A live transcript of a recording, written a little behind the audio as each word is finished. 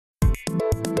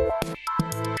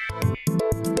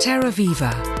Terra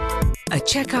Viva, a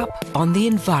checkup on the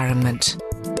environment.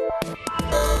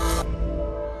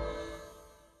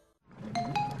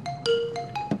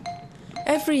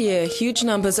 Every year, huge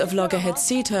numbers of loggerhead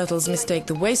sea turtles mistake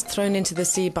the waste thrown into the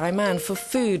sea by man for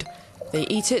food. They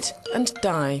eat it and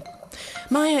die.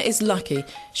 Maya is lucky.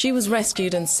 She was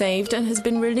rescued and saved and has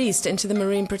been released into the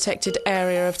marine protected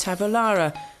area of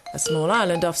Tavolara, a small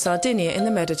island off Sardinia in the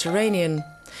Mediterranean.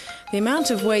 The amount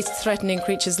of waste threatening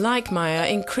creatures like Maya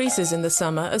increases in the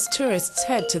summer as tourists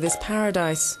head to this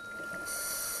paradise.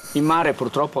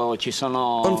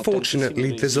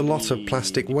 Unfortunately, there's a lot of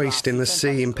plastic waste in the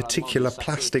sea, in particular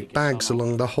plastic bags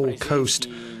along the whole coast.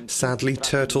 Sadly,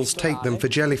 turtles take them for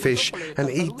jellyfish and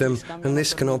eat them, and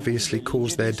this can obviously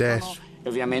cause their death.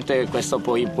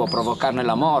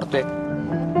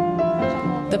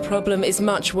 The problem is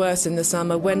much worse in the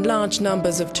summer when large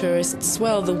numbers of tourists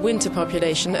swell the winter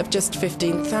population of just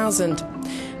 15,000.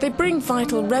 They bring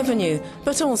vital revenue,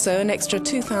 but also an extra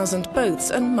 2,000 boats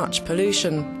and much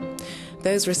pollution.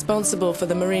 Those responsible for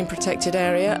the marine protected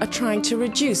area are trying to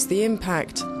reduce the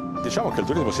impact. We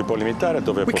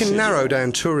can narrow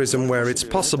down tourism where it's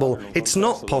possible. It's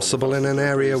not possible in an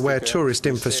area where tourist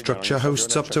infrastructure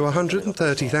hosts up to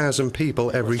 130,000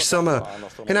 people every summer.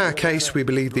 In our case, we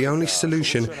believe the only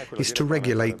solution is to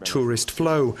regulate tourist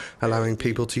flow, allowing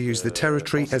people to use the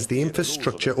territory as the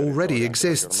infrastructure already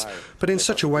exists, but in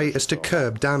such a way as to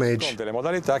curb damage.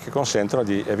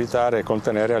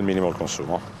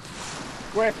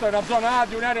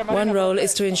 One role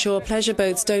is to ensure pleasure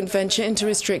boats don't venture into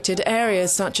restricted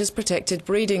areas such as protected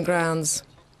breeding grounds.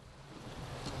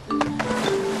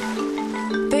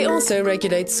 They also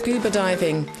regulate scuba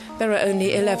diving. There are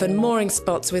only 11 mooring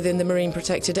spots within the marine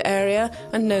protected area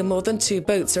and no more than 2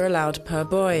 boats are allowed per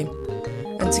buoy.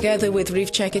 And together with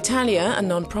Reef Check Italia, a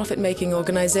non-profit making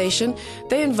organisation,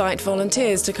 they invite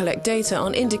volunteers to collect data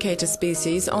on indicator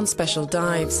species on special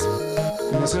dives.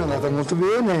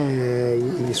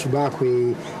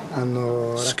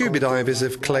 Scuba divers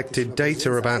have collected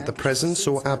data about the presence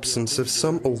or absence of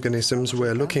some organisms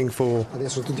we're looking for.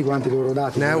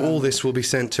 Now all this will be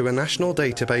sent to a national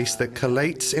database that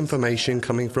collates information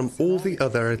coming from all the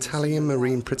other Italian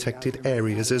marine protected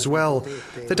areas as well.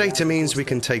 The data means we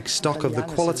can take stock of the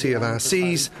quality of our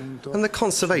seas and the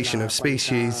conservation of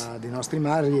species.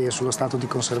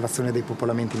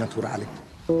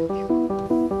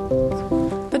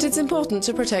 But it's important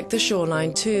to protect the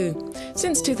shoreline too.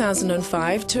 Since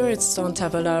 2005, tourists on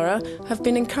Tavolara have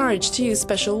been encouraged to use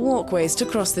special walkways to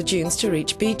cross the dunes to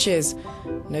reach beaches.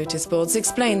 Notice boards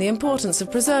explain the importance of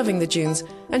preserving the dunes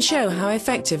and show how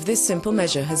effective this simple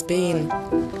measure has been.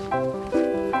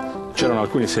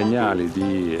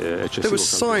 There were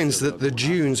signs that the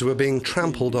dunes were being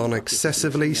trampled on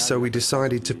excessively, so we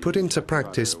decided to put into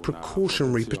practice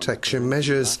precautionary protection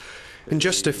measures. In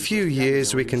just a few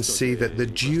years, we can see that the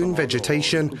dune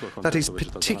vegetation that is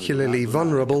particularly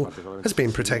vulnerable has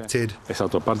been protected.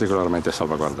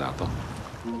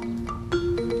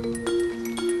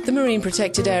 The marine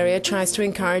protected area tries to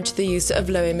encourage the use of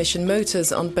low-emission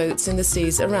motors on boats in the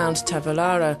seas around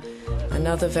Tavolara.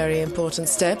 Another very important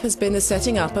step has been the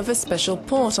setting up of a special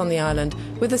port on the island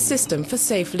with a system for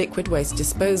safe liquid waste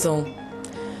disposal.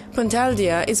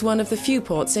 Pontaldia is one of the few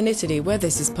ports in Italy where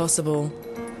this is possible.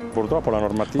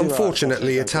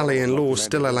 Unfortunately, Italian law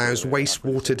still allows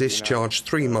wastewater discharge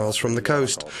 3 miles from the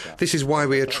coast. This is why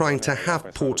we are trying to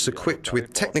have ports equipped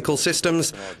with technical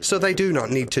systems so they do not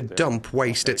need to dump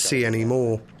waste at sea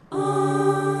anymore.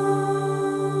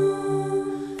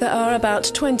 There are about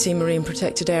 20 marine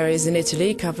protected areas in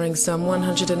Italy, covering some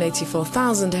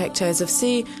 184,000 hectares of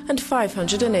sea and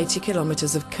 580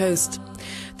 kilometres of coast.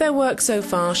 Their work so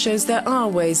far shows there are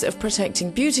ways of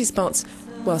protecting beauty spots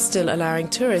while still allowing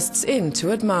tourists in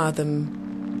to admire them.